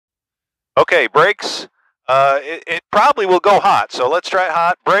Okay, brakes. It probably will go hot, so let's try it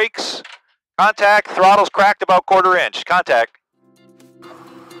hot. Brakes, contact, throttle's cracked about 1/4 inch. Contact.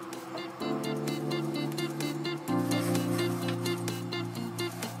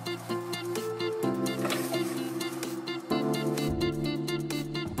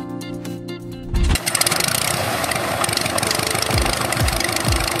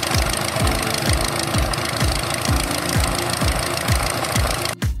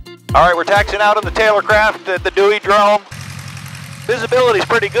 All right, we're taxiing out of the Taylorcraft at the Dewey drome. Visibility's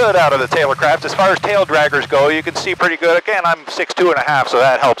pretty good out of the Taylorcraft. As far as tail draggers go, you can see pretty good. Again, I'm 6'2½", so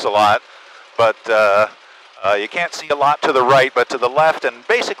that helps a lot. But you can't see a lot to the right, but to the left and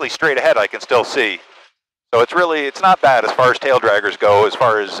basically straight ahead I can still see. So it's not bad as far as tail draggers go, as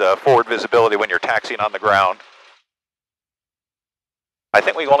far as forward visibility when you're taxiing on the ground. I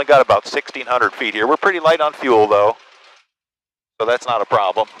think we've only got about 1,600 feet here. We're pretty light on fuel though, so that's not a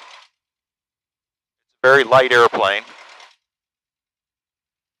problem. Very light airplane.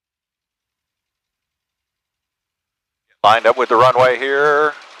 Lined up with the runway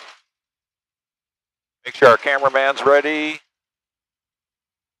here. Make sure our cameraman's ready.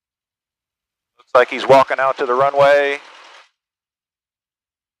 Looks like he's walking out to the runway.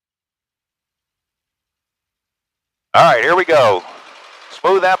 All right, here we go.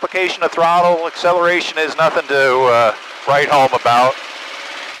 Smooth application of throttle. Acceleration is nothing to write home about.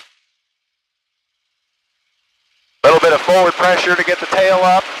 A little bit of forward pressure to get the tail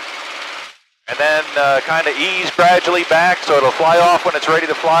up, and then kind of ease gradually back so it'll fly off when it's ready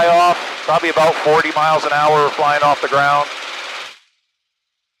to fly off. Probably about 40 miles an hour flying off the ground.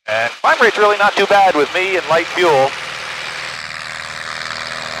 And climb rate's really not too bad with me and light fuel.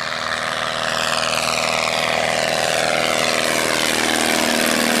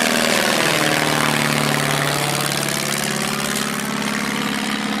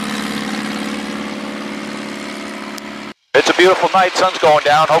 It's a beautiful night, sun's going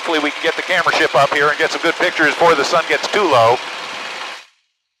down. Hopefully we can get the camera ship up here and get some good pictures before the sun gets too low.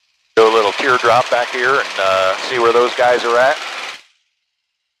 Do a little teardrop back here and see where those guys are at.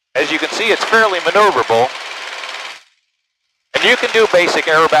 As you can see, it's fairly maneuverable. And you can do basic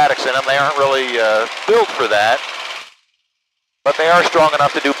aerobatics in them. They aren't really built for that. But they are strong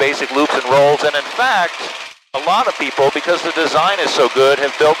enough to do basic loops and rolls. And in fact, a lot of people, because the design is so good,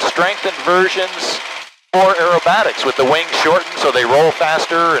 have built strengthened versions for aerobatics with the wings shortened so they roll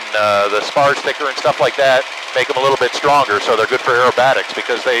faster, and the spars thicker and stuff like that make them a little bit stronger, so they're good for aerobatics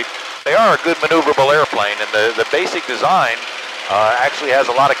because they are a good maneuverable airplane, and the basic design actually has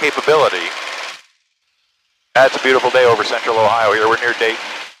a lot of capability. That's a beautiful day over central Ohio here. We're near Dayton.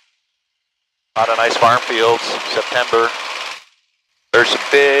 A lot of nice farm fields, September. There's some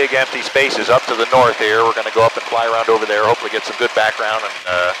big empty spaces up to the north here. We're going to go up and fly around over there, hopefully get some good background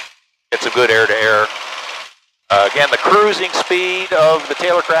and get some good air-to-air. Again, the cruising speed of the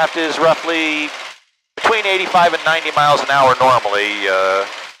Taylorcraft is roughly between 85 and 90 miles an hour normally.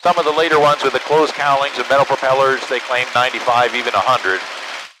 Some of the later ones with the closed cowlings and metal propellers, they claim 95, even 100.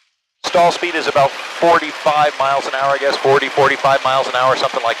 Stall speed is about 45 miles an hour, I guess, 40, 45 miles an hour,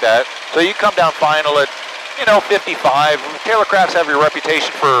 something like that. So you come down final at, 55. Taylorcrafts have your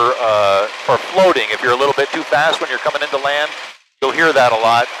reputation for floating. If you're a little bit too fast when you're coming into land, you'll hear that a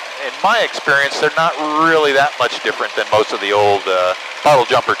lot. In my experience, they're not really that much different than most of the old puddle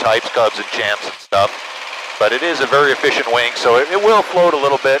jumper types, Cubs and Champs and stuff. But it is a very efficient wing, so it will float a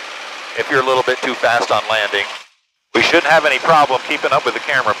little bit if you're a little bit too fast on landing. We shouldn't have any problem keeping up with the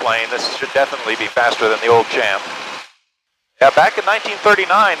camera plane. This should definitely be faster than the old Champ. Yeah, back in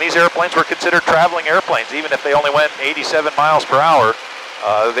 1939, these airplanes were considered traveling airplanes, even if they only went 87 miles per hour.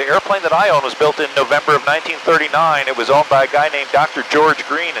 The airplane that I own was built in November of 1939. It was owned by a guy named Dr. George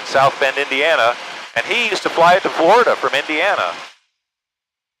Green in South Bend, Indiana, and he used to fly it to Florida from Indiana.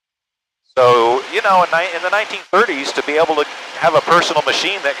 So, in the 1930s, to be able to have a personal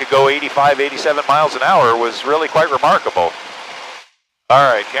machine that could go 85, 87 miles an hour was really quite remarkable. All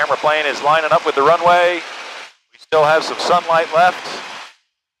right, camera plane is lining up with the runway. We still have some sunlight left.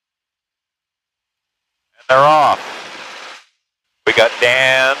 And they're off. We got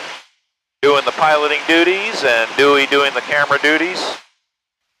Dan doing the piloting duties and Dewey doing the camera duties.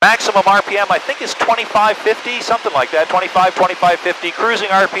 Maximum RPM, I think, is 2550, something like that, 2550. Cruising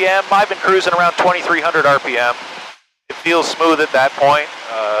RPM, I've been cruising around 2300 RPM. It feels smooth at that point.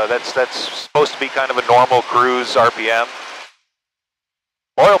 That's supposed to be kind of a normal cruise RPM.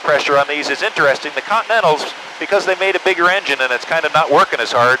 Oil pressure on these is interesting. The Continentals, because they made a bigger engine and it's kind of not working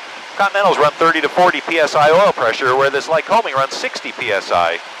as hard, Continentals run 30 to 40 PSI oil pressure, where this Lycoming runs 60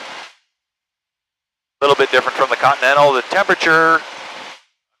 PSI. A little bit different from the Continental. The temperature,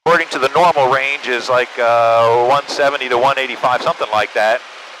 according according to the normal range, is like 170 to 185, something like that.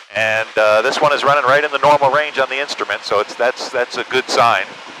 And this one is running right in the normal range on the instrument, so that's a good sign.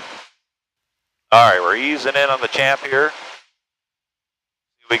 All right, we're easing in on the Champ here.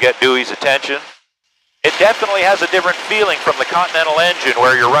 We get Dewey's attention. It definitely has a different feeling from the Continental engine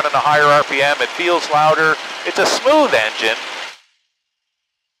where you're running a higher RPM. It feels louder. It's a smooth engine.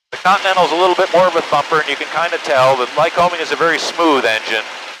 The Continental's a little bit more of a thumper, and you can kind of tell that Lycoming is a very smooth engine.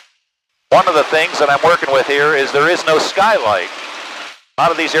 One of the things that I'm working with here is there is no skylight. A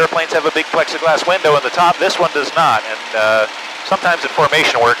lot of these airplanes have a big plexiglass window in the top. This one does not, and sometimes in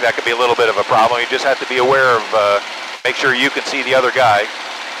formation work that could be a little bit of a problem. You just have to be aware of, make sure you can see the other guy,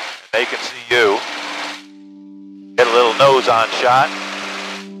 and they can see you. Get a little nose-on shot.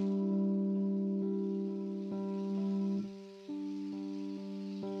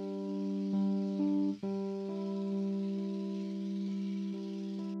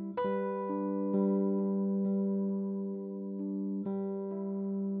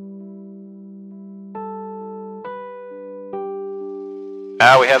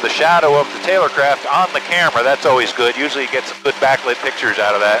 Now we have the shadow of the Taylorcraft on the camera. That's always good. Usually you get some good backlit pictures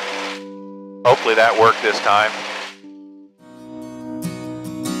out of that. Hopefully that worked this time.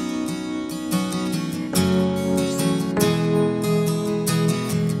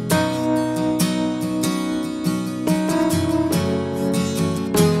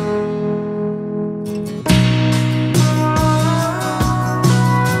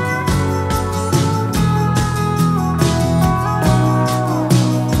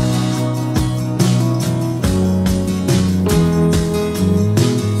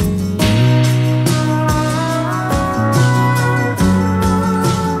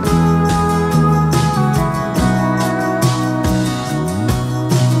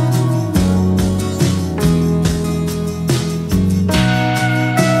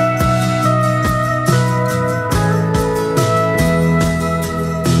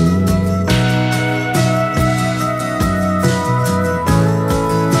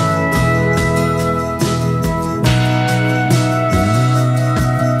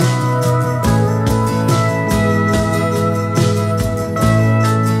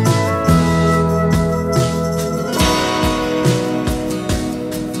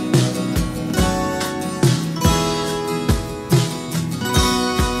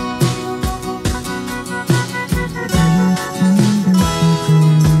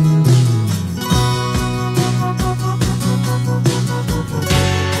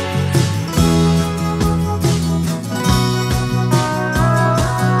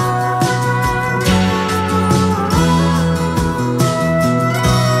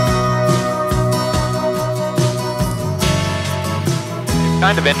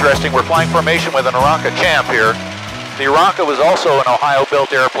 Kind of interesting, we're flying formation with an Aranca Champ here. The Aranca was also an Ohio-built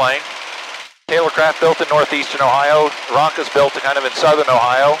airplane. Taylorcraft built in northeastern Ohio. Aranca's built kind of in southern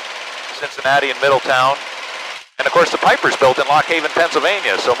Ohio, Cincinnati and Middletown. And of course the Piper's built in Lock Haven,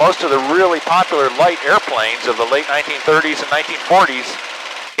 Pennsylvania. So most of the really popular light airplanes of the late 1930s and 1940s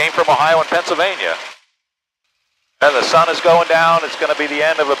came from Ohio and Pennsylvania. And the sun is going down. It's going to be the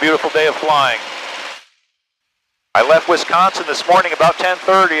end of a beautiful day of flying. I left Wisconsin this morning about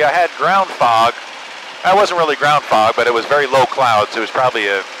 10:30. I had ground fog. That wasn't really ground fog, but it was very low clouds. It was probably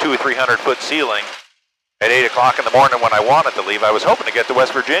a 200 or 300 foot ceiling at 8 o'clock in the morning when I wanted to leave. I was hoping to get to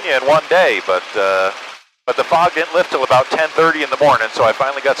West Virginia in one day, but the fog didn't lift till about 10:30 in the morning, so I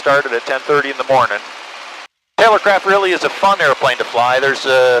finally got started at 10:30 in the morning. Taylorcraft really is a fun airplane to fly. There's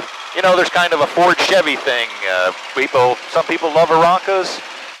there's kind of a Ford Chevy thing. Some people love Arancas.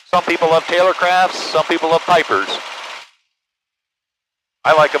 Some people love Taylorcrafts, some people love Pipers.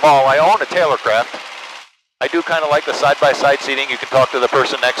 I like them all. I own a Taylorcraft. I do kind of like the side-by-side seating. You can talk to the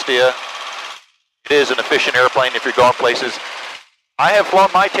person next to you. It is an efficient airplane if you're going places. I have flown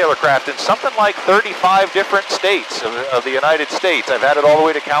my Taylorcraft in something like 35 different states of the United States. I've had it all the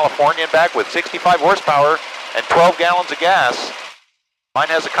way to California and back with 65 horsepower and 12 gallons of gas. Mine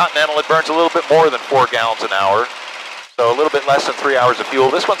has a Continental. It burns a little bit more than 4 gallons an hour. So a little bit less than 3 hours of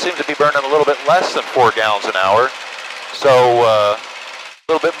fuel. This one seems to be burning a little bit less than 4 gallons an hour. So a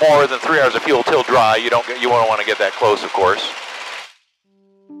little bit more than 3 hours of fuel till dry. You won't want to get that close, of course.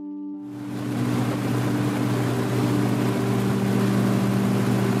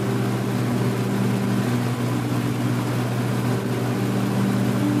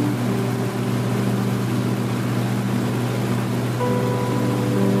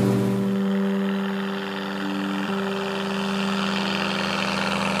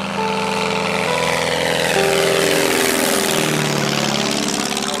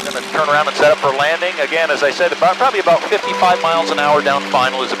 Turn around and set up for landing. Again, as I said, probably about 55 miles an hour down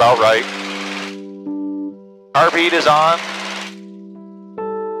final is about right. Carb heat is on.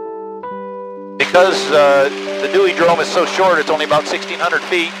 Because the Dewey drome is so short, it's only about 1,600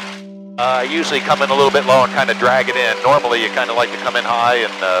 feet. I usually come in a little bit low and kind of drag it in. Normally, you kind of like to come in high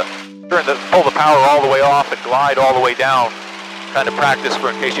and pull the power all the way off and glide all the way down. Kind of practice for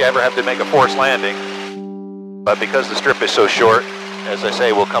in case you ever have to make a forced landing. But because the strip is so short, as I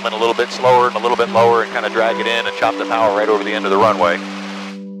say, we'll come in a little bit slower and a little bit lower and kind of drag it in and chop the power right over the end of the runway.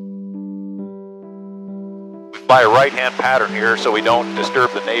 We fly a right-hand pattern here so we don't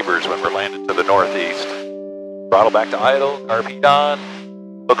disturb the neighbors when we're landing to the northeast. Throttle back to idle, carb heat on.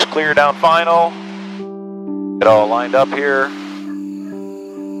 Looks clear down final. Get all lined up here.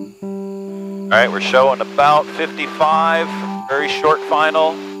 All right, we're showing about 55, very short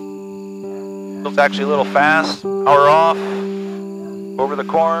final. It's actually a little fast. Power off, over the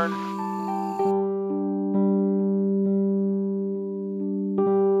corn.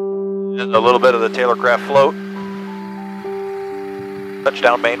 And a little bit of the Taylorcraft float.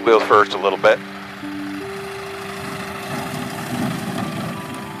 Touchdown main wheel first a little bit.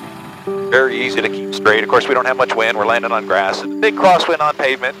 Very easy to keep straight. Of course, we don't have much wind. We're landing on grass. It's a big crosswind on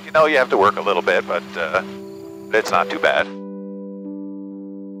pavement. You know you have to work a little bit, but it's not too bad.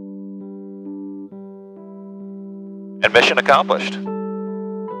 And mission accomplished.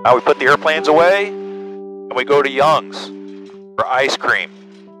 Now we put the airplanes away, and we go to Young's for ice cream.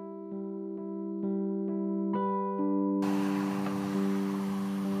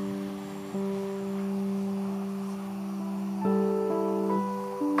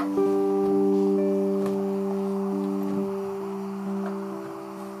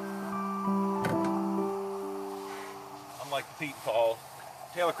 Unlike the Pete Paul,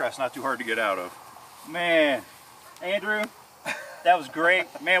 Tailorcraft's not too hard to get out of. Man, Andrew, that was great.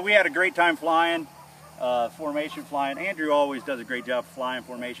 Man, we had a great time flying, formation flying. Andrew always does a great job flying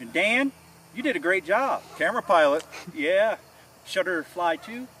formation. Dan, you did a great job. Camera pilot. Yeah. Shutterfly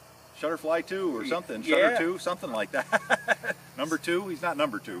 2? Shutterfly 2 or something. Yeah. Shutter 2, something like that. Number 2? He's not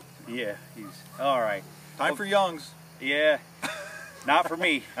number 2. Yeah, he's all right. Time for Young's. Yeah, not for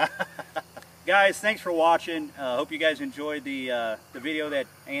me. Guys, thanks for watching. Hope you guys enjoyed the video that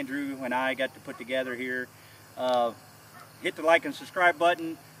Andrew and I got to put together here. Hit the like and subscribe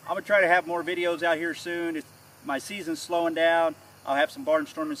button. I'm going to try to have more videos out here soon. My season's slowing down. I'll have some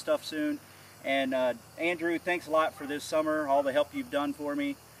barnstorming stuff soon. And Andrew, thanks a lot for this summer, all the help you've done for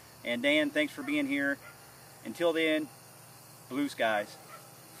me. And Dan, thanks for being here. Until then, blue skies.